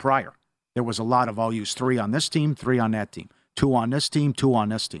the week prior. There was a lot of, I'll use 3 on this team, 3 on that team, 2 on this team, 2 on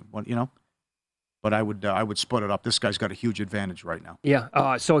this team. Well, but I would split it up. This guy's got a huge advantage right now.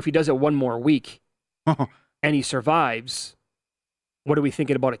 Yeah. So if he does it one more week and he survives, what are we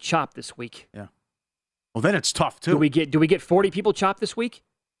thinking about a chop this week? Yeah. Well, then it's tough, too. Do we get 40 people chopped this week?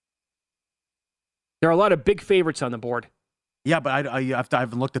 There are a lot of big favorites on the board. Yeah, but I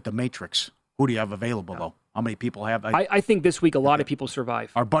haven't looked at the matrix. Who do you have available, though? How many people have? I think this week a lot of people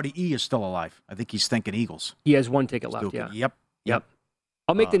survive. Our buddy E is still alive. I think he's thinking Eagles. He has 1 ticket left, yeah. Yep.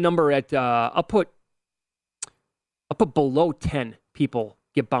 I'll make the number at, I'll put below 10 people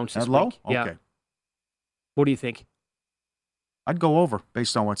get bounced this low? week. Okay. Yeah. What do you think? I'd go over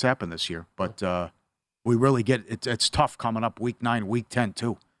based on what's happened this year, but we really get it's tough coming up week 9, week 10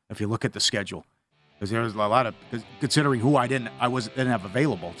 too. If you look at the schedule, because there's a lot of considering who I didn't have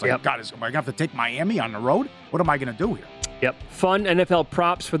available. It's like, God, am I going to have to take Miami on the road? What am I going to do here? Yep. Fun NFL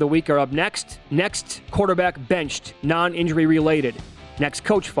props for the week are up next. Next, quarterback benched, non-injury related. Next,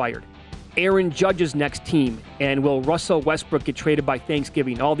 coach fired. Aaron Judge's next team, and will Russell Westbrook get traded by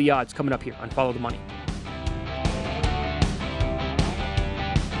Thanksgiving? All the odds coming up here on Follow the Money.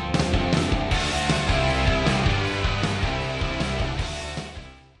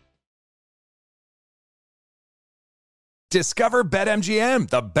 Discover BetMGM,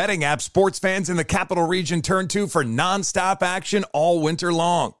 the betting app sports fans in the capital region turn to for nonstop action all winter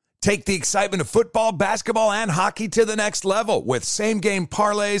long. Take the excitement of football, basketball, and hockey to the next level with same-game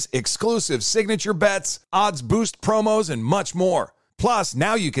parlays, exclusive signature bets, odds boost promos, and much more. Plus,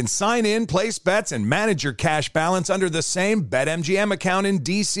 now you can sign in, place bets, and manage your cash balance under the same BetMGM account in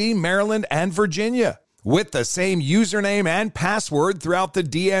D.C., Maryland, and Virginia. With the same username and password throughout the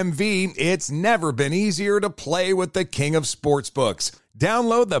DMV, it's never been easier to play with the king of sportsbooks.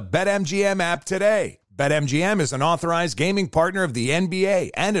 Download the BetMGM app today. BetMGM is an authorized gaming partner of the NBA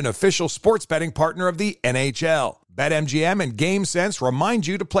and an official sports betting partner of the NHL. BetMGM and GameSense remind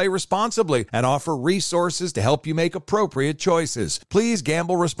you to play responsibly and offer resources to help you make appropriate choices. Please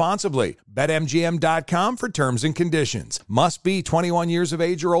gamble responsibly. BetMGM.com for terms and conditions. Must be 21 years of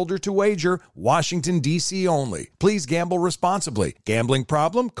age or older to wager. Washington, D.C. only. Please gamble responsibly. Gambling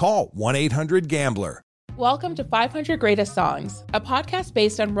problem? Call 1-800-GAMBLER. Welcome to 500 Greatest Songs, a podcast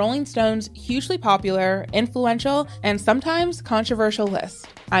based on Rolling Stone's hugely popular, influential, and sometimes controversial list.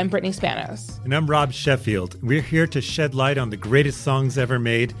 I'm Brittany Spanos. And I'm Rob Sheffield. We're here to shed light on the greatest songs ever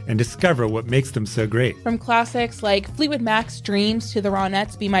made and discover what makes them so great. From classics like Fleetwood Mac's Dreams to the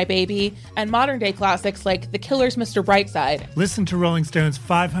Ronettes' Be My Baby, and modern-day classics like The Killer's Mr. Brightside. Listen to Rolling Stone's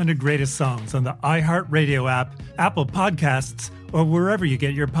 500 Greatest Songs on the iHeartRadio app, Apple Podcasts, or wherever you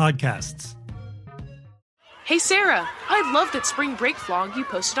get your podcasts. Hey Sarah, I love that spring break vlog you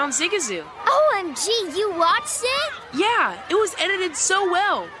posted on Zigazoo. OMG, you watched it? Yeah, it was edited so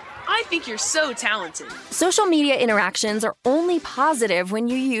well. I think you're so talented. Social media interactions are only positive when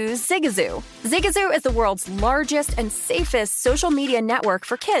you use Zigazoo. Zigazoo is the world's largest and safest social media network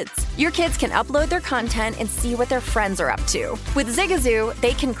for kids. Your kids can upload their content and see what their friends are up to. With Zigazoo,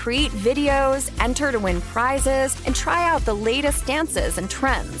 they can create videos, enter to win prizes, and try out the latest dances and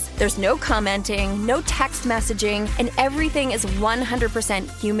trends. There's no commenting, no text messaging, and everything is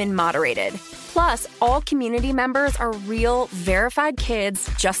 100% human moderated. Plus, all community members are real, verified kids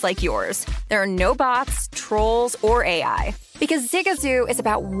just like yours. There are no bots, trolls, or AI. Because Zigazoo is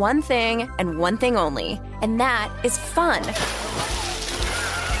about one thing and one thing only, and that is fun.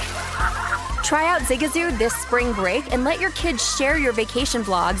 Try out Zigazoo this spring break and let your kids share your vacation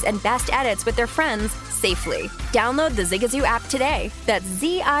vlogs and best edits with their friends safely. Download the Zigazoo app today. That's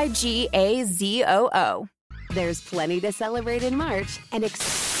Zigazoo. There's plenty to celebrate in March and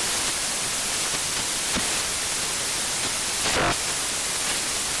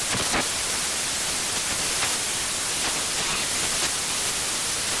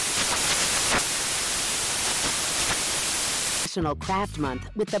National Craft Month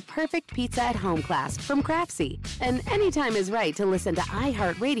with the perfect pizza at home class from Craftsy. And anytime is right to listen to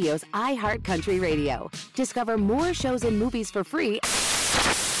iHeartRadio's iHeart Country Radio. Discover more shows and movies for free.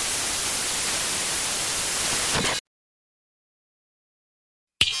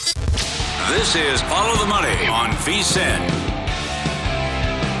 This is Follow the Money on VSiN.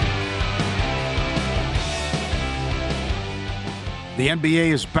 The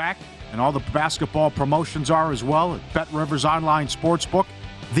NBA is back, and all the basketball promotions are as well at BetRivers Online Sportsbook,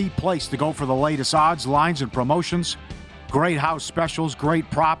 the place to go for the latest odds, lines, and promotions. Great house specials, great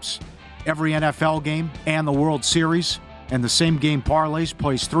props, every NFL game and the World Series, and the same-game parlays.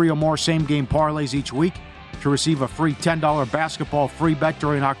 Plays 3 or more same-game parlays each week to receive a free $10 basketball free bet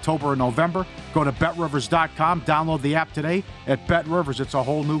during October and November. Go to BetRivers.com, download the app today. At BetRivers, it's a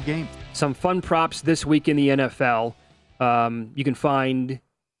whole new game. Some fun props this week in the NFL. You can find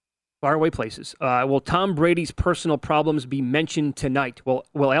faraway places. Will Tom Brady's personal problems be mentioned tonight?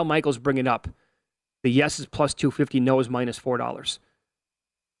 Will Al Michaels bring it up? The yes is plus 250, no is minus $4.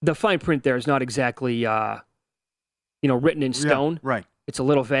 The fine print there is not exactly written in stone. Yeah, right. It's a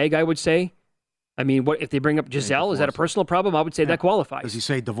little vague, I would say. I mean, what if they bring up Giselle? Is that a personal problem? I would say that qualifies. Does he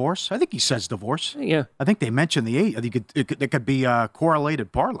say divorce? I think he says divorce. Yeah. I think they mention the age. I think it could be a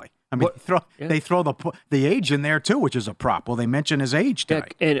correlated parlay. I mean, they throw the age in there, too, which is a prop. Well, they mention his age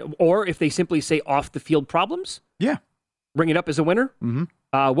tonight. Or if they simply say off-the-field problems. Yeah. Bring it up as a winner. Mm-hmm.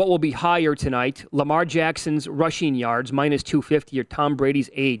 What will be higher tonight? Lamar Jackson's rushing yards, minus 250, or Tom Brady's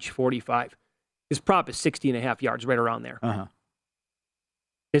age, 45. His prop is 60.5 yards, right around there. Uh-huh.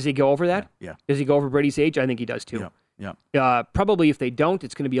 Does he go over that? Yeah. Does he go over Brady's age? I think he does, too. Yeah. Probably if they don't,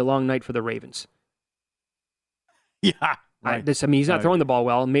 it's going to be a long night for the Ravens. Yeah. Right. He's not throwing the ball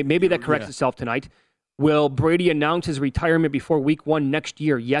well. Maybe that corrects itself tonight. Will Brady announce his retirement before week 1 next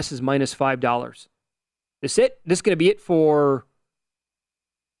year? Yes is minus $5. This it? This is going to be it for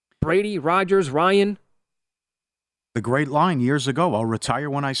Brady, Rodgers, Ryan? The great line years ago, I'll retire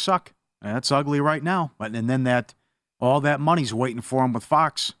when I suck. That's ugly right now. And then all that money's waiting for him with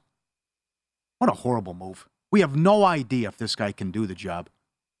Fox. What a horrible move. We have no idea if this guy can do the job.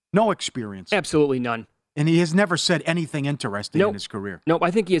 No experience. Absolutely none. And he has never said anything interesting in his career. Nope,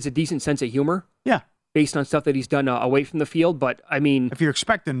 I think he has a decent sense of humor. Yeah. Based on stuff that he's done away from the field. But, I mean... If you're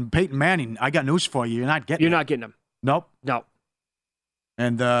expecting Peyton Manning, I got news for you. You're not getting him. You're not getting him. Nope. No.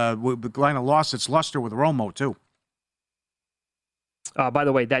 And Atlanta lost its luster with Romo, too. By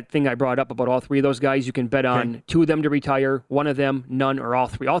the way, that thing I brought up about all three of those guys, you can bet on two of them to retire, one of them, none, or all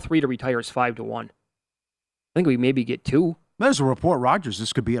three. All three to retire is 5-1. I think we maybe get two. There's a report, Rodgers.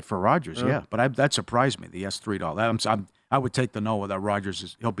 This could be it for Rodgers, yeah. But that surprised me, the $3. I would take the no that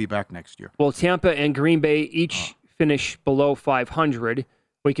Rodgers he'll be back next year. Well, Tampa and Green Bay each finish below 500.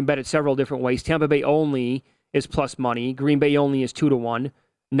 We can bet it several different ways. Tampa Bay only is plus money. Green Bay only is 2-1.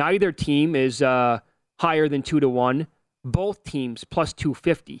 Neither team is higher than 2-1. Both teams plus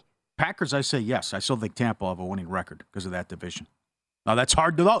 250. Packers, I say yes. I still think Tampa will have a winning record because of that division. Now, that's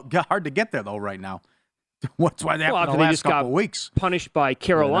hard to get there, though, right now. What's why they happened the last couple of weeks. Punished by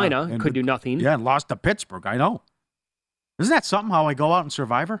Carolina, and could do nothing. Yeah, and lost to Pittsburgh, I know. Isn't that something how I go out in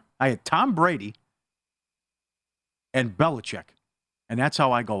Survivor? I had Tom Brady and Belichick, and that's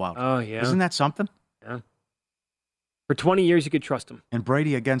how I go out. Oh, yeah. Isn't that something? Yeah. For 20 years, you could trust him. And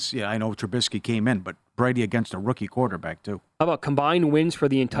Brady against, I know Trubisky came in, but Brady against a rookie quarterback, too. How about combined wins for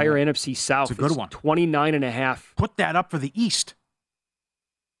the entire NFC South? It's a good one. 29.5. Put that up for the East.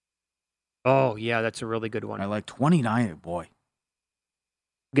 Oh, yeah, that's a really good one. I like 29, boy.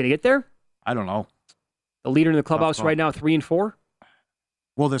 Going to get there? I don't know. The leader in the clubhouse right now, 3-4?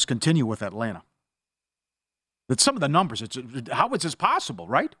 Will this continue with Atlanta? That's some of the numbers. How is this possible,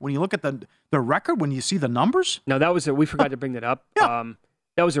 right? When you look at the record, when you see the numbers? No, we forgot to bring that up. Yeah.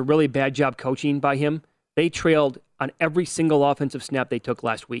 That was a really bad job coaching by him. They trailed on every single offensive snap they took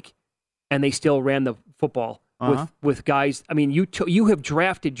last week, and they still ran the football with guys. I mean, you have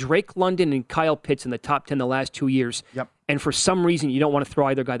drafted Drake London and Kyle Pitts in the top 10 the last 2 years, and for some reason you don't want to throw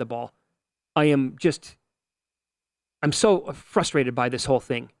either guy the ball. I'm so frustrated by this whole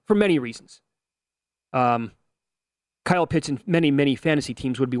thing for many reasons. Kyle Pitts and many, many fantasy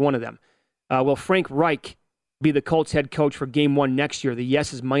teams would be one of them. Will Frank Reich be the Colts head coach for game 1 next year? The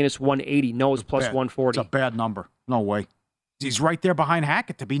yes is minus 180, no is plus 140. It's a bad number. No way. He's right there behind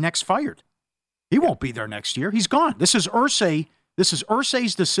Hackett to be next fired. He won't be there next year. He's gone. This is Irsay. This is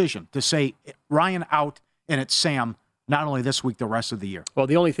Irsay's decision to say Ryan out and it's Sam, not only this week, the rest of the year. Well,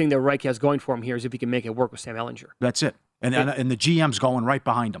 the only thing that Reich has going for him here is if he can make it work with Sam Ehlinger. That's it. And the GM's going right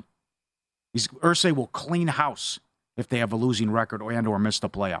behind him. Irsay will clean house if they have a losing record or miss the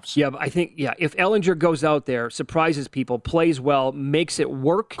playoffs. Yeah, but I think, if Ehlinger goes out there, surprises people, plays well, makes it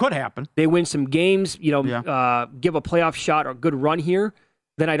work. Could happen. They win some games, give a playoff shot or a good run here,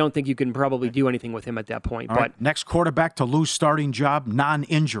 then I don't think you can probably do anything with him at that point. All right. Next quarterback to lose starting job,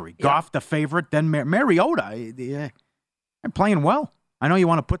 non-injury. Yeah. Goff the favorite, then Mariota. They're playing well. I know you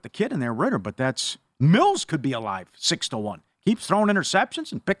want to put the kid in there, Ritter, but Mills could be alive, 6-1. Keeps throwing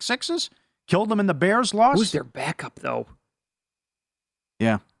interceptions and pick sixes. Killed them in the Bears loss. Who's their backup, though?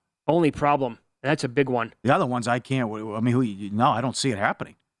 Yeah. Only problem. That's a big one. The other ones I can't. I don't see it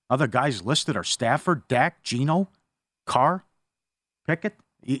happening. Other guys listed are Stafford, Dak, Geno, Carr, Pickett.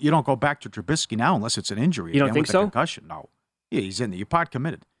 You don't go back to Trubisky now unless it's an injury. You don't think so? Concussion. No. Yeah, he's in there. You're pod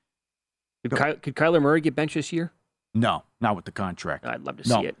committed. Could Kyler Murray get benched this year? No, not with the contract. I'd love to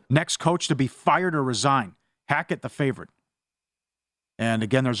see it. Next coach to be fired or resign. Hackett, the favorite. And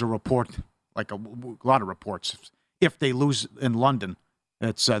again, there's a report, like a lot of reports. If they lose in London,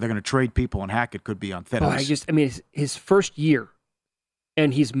 it's they're going to trade people, and Hackett could be on thin ice. His first year,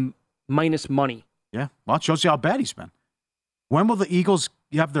 and he's minus money. Yeah, well, it shows you how bad he's been. When will the Eagles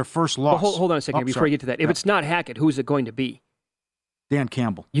have their first loss? Well, hold on a second before you get to that. If it's not Hackett, who is it going to be? Dan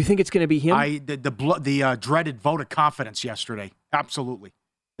Campbell. You think it's going to be him? The dreaded vote of confidence yesterday. Absolutely.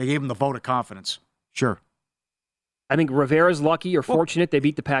 They gave him the vote of confidence. Sure. I think Rivera's lucky or fortunate they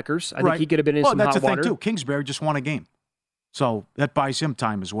beat the Packers. I think he could have been in some hot water. Well, that's the thing, too. Kingsbury just won a game. So that buys him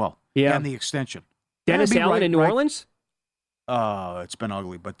time as well. Yeah. And the extension. Dennis Allen in New Orleans? It's been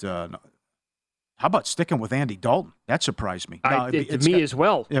ugly, but no. How about sticking with Andy Dalton? That surprised me. As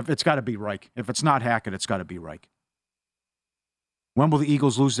well. It's got to be Reich. If it's not Hackett, it's got to be Reich. When will the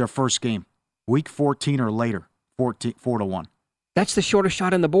Eagles lose their first game? Week 14 or later, 4-1. That's the shortest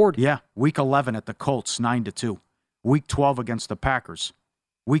shot on the board. Yeah. Week 11 at the Colts, 9-2. Week 12 against the Packers.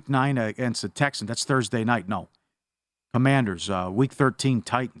 Week 9 against the Texans. That's Thursday night. No. Commanders. Week 13,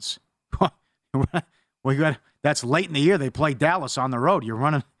 Titans. That's late in the year. They play Dallas on the road. You're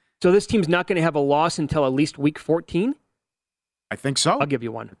running. So this team's not going to have a loss until at least week 14? I think so. I'll give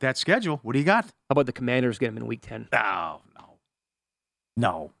you one. With that schedule, what do you got? How about the Commanders get them in week 10?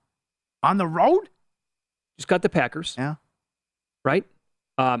 No. On the road? Just got the Packers. Yeah. Right?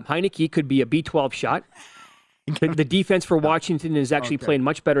 Heineke could be a B12 shot. The defense for Washington is actually playing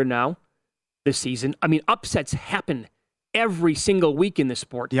much better now this season. I mean, upsets happen every single week in this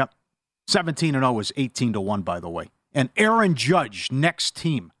sport. Yep. 17-0 is 18-1, by the way. And Aaron Judge, next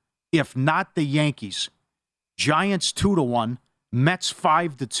team, if not the Yankees, Giants 2-1, Mets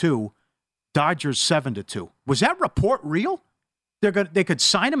 5-2, Dodgers 7-2. Was that report real? They could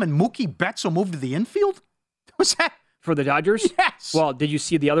sign him and Mookie Betts will move to the infield? Was that for the Dodgers? Yes. Well, did you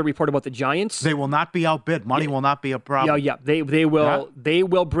see the other report about the Giants? They will not be outbid. Money will not be a problem. Yeah. They will. Yeah. They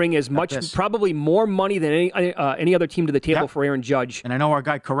will bring as much, probably more money than any other team to the table for Aaron Judge. And I know our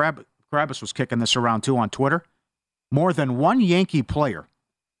guy Carabas was kicking this around too on Twitter. More than one Yankee player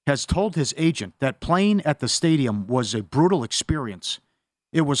has told his agent that playing at the stadium was a brutal experience.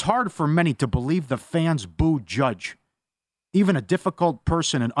 It was hard for many to believe the fans booed Judge. Even a difficult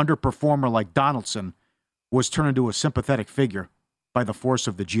person and underperformer like Donaldson was turned into a sympathetic figure by the force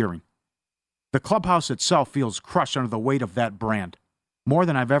of the jeering. The clubhouse itself feels crushed under the weight of that brand. More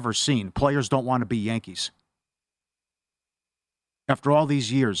than I've ever seen, players don't want to be Yankees. After all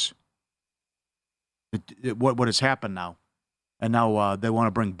these years, what has happened now? And now they want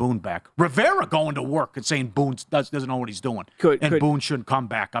to bring Boone back. Rivera going to work and saying Boone doesn't know what he's doing. Boone shouldn't come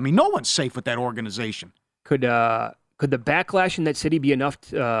back. I mean, no one's safe with that organization. Could the backlash in that city be enough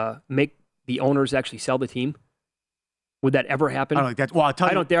to make the owners actually sell the team? Would that ever happen? I don't think that. Well, I'll tell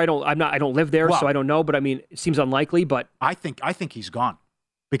you. I don't live there, so I don't know. But I mean, it seems unlikely. But I think he's gone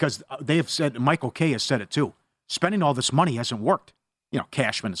because they have said. Michael Kay has said it too. Spending all this money hasn't worked. You know,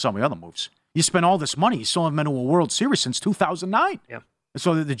 Cashman and some of the other moves. You spend all this money, you still haven't been to a World Series since 2009. Yeah.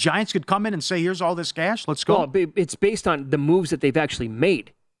 So the Giants could come in and say, "Here's all this cash. Let's go." Well, it's based on the moves that they've actually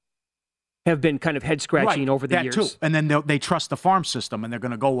made. Have been kind of head scratching over the years. Too. And then they trust the farm system, and they're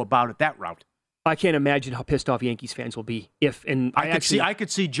going to go about it that route. I can't imagine how pissed off Yankees fans will be if. And I could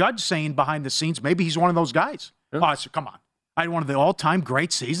see Judge saying behind the scenes, maybe he's one of those guys. Huh? Oh, so come on! I had one of the all-time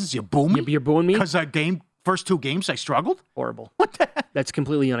great seasons. You boo me? You're booing me because first two games I struggled. Horrible. What the heck? That's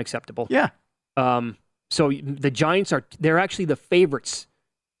completely unacceptable. Yeah. So the Giants they're actually the favorites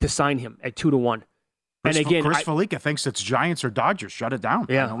to sign him at 2-1. And again, Chris Felica thinks it's Giants or Dodgers. Shut it down.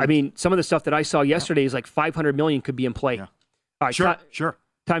 Yeah, I mean, some of the stuff that I saw yesterday is like $500 million could be in play. Yeah. All right, sure.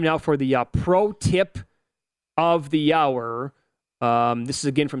 Time now for the pro tip of the hour. This is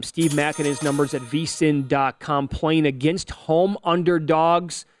again from Steve Mack and his numbers at vsin.com. Playing against home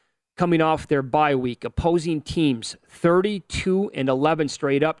underdogs coming off their bye week. Opposing teams 32-11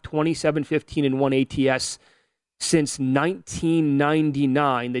 straight up, 27-15-1 ATS since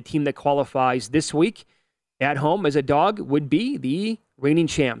 1999. The team that qualifies this week at home as a dog would be the reigning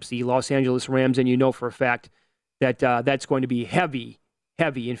champs, the Los Angeles Rams, and you know for a fact that that's going to be heavy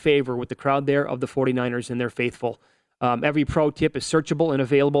in favor with the crowd there of the 49ers and their faithful. Every pro tip is searchable and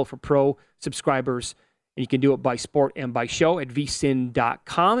available for pro subscribers, and you can do it by sport and by show at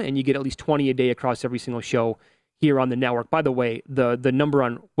vsin.com, and you get at least 20 a day across every single show here on the network. By the way, the number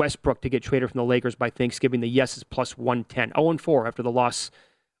on Westbrook to get traded from the Lakers by Thanksgiving, the yes is plus 110. 0-4 after the loss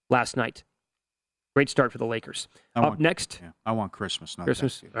last night. Great start for the Lakers. Up next. Yeah, I want Christmas. Not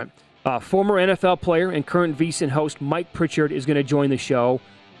Christmas. Right. Former NFL player and current VSiN host Mike Pritchard is going to join the show.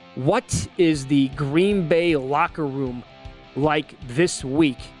 What is the Green Bay locker room like this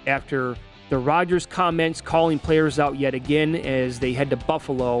week after the Rodgers comments calling players out yet again as they head to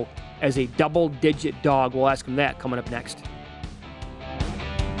Buffalo as a double-digit dog? We'll ask him that coming up next.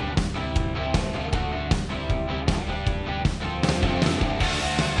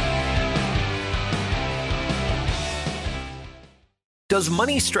 Does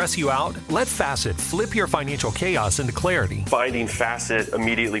money stress you out? Let Facet flip your financial chaos into clarity. Finding Facet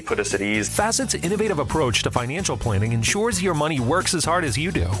immediately put us at ease. Facet's innovative approach to financial planning ensures your money works as hard as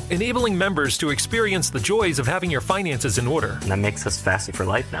you do, enabling members to experience the joys of having your finances in order. And that makes us Facet for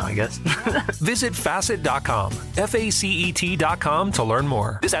life now, I guess. Visit Facet.com, FACET.com to learn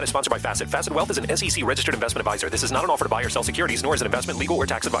more. This ad is sponsored by Facet. Facet Wealth is an SEC registered investment advisor. This is not an offer to buy or sell securities, nor is it investment, legal, or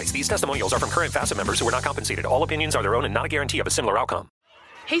tax advice. These testimonials are from current Facet members who are not compensated. All opinions are their own and not a guarantee of a similar outcome.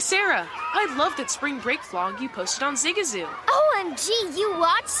 Hey, Sarah, I love that spring break vlog you posted on Zigazoo. OMG, you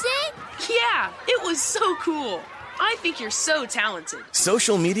watched it? Yeah, it was so cool. I think you're so talented.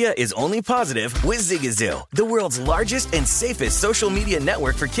 Social media is only positive with Zigazoo, the world's largest and safest social media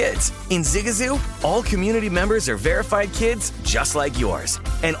network for kids. In Zigazoo, all community members are verified kids just like yours,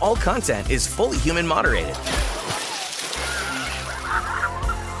 and all content is fully human moderated.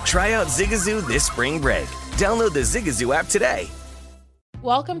 Try out Zigazoo this spring break. Download the Zigazoo app today.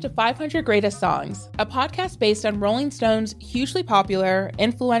 Welcome to 500 Greatest Songs, a podcast based on Rolling Stone's hugely popular,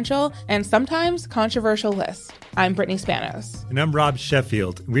 influential, and sometimes controversial list. I'm Brittany Spanos. And I'm Rob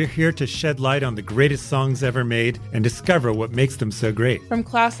Sheffield. We're here to shed light on the greatest songs ever made and discover what makes them so great. From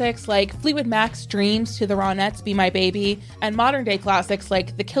classics like Fleetwood Mac's Dreams to the Ronettes' Be My Baby, and modern-day classics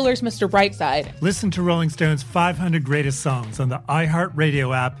like The Killer's Mr. Brightside. Listen to Rolling Stone's 500 Greatest Songs on the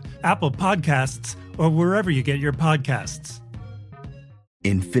iHeartRadio app, Apple Podcasts, or wherever you get your podcasts.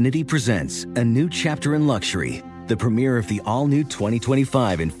 Infiniti presents a new chapter in luxury, the premiere of the all-new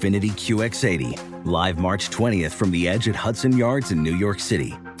 2025 Infiniti QX80, live March 20th from the Edge at Hudson Yards in New York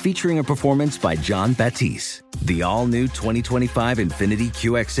City, featuring a performance by Jon Batiste. The all-new 2025 Infiniti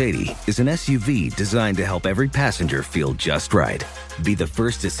QX80 is an SUV designed to help every passenger feel just right. Be the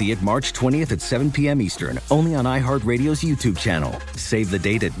first to see it March 20th at 7 p.m. Eastern, only on iHeartRadio's YouTube channel. Save the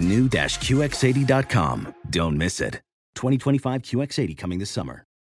date at new-QX80.com. Don't miss it. 2025 QX80 coming this summer.